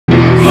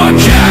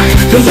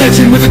The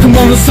legend with the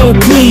kimono so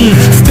clean,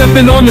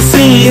 stepping on the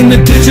scene in the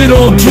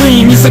digital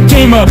dream. He's a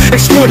gamer,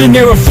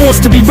 extraordinary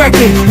force to be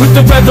reckoned with.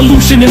 The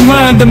revolution in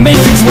mind, the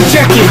matrix will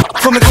check it.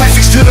 From the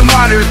classics to the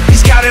modern,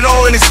 he's got it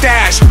all in his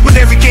stash. With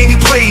every game he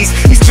plays,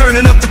 he's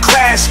turning up the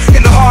clash.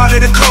 In the heart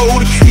of the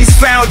code, he's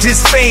found his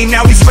fame.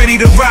 Now he's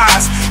ready to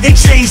rise and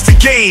change the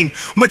game.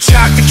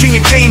 Machak, the king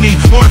of gaming,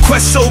 on a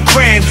quest so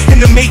grand. In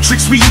the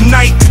matrix we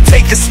unite to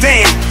take a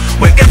stand.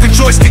 Where every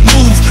joystick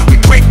moves, we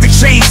break the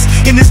chains.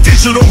 In this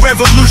digital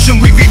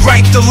revolution we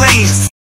rewrite the lanes.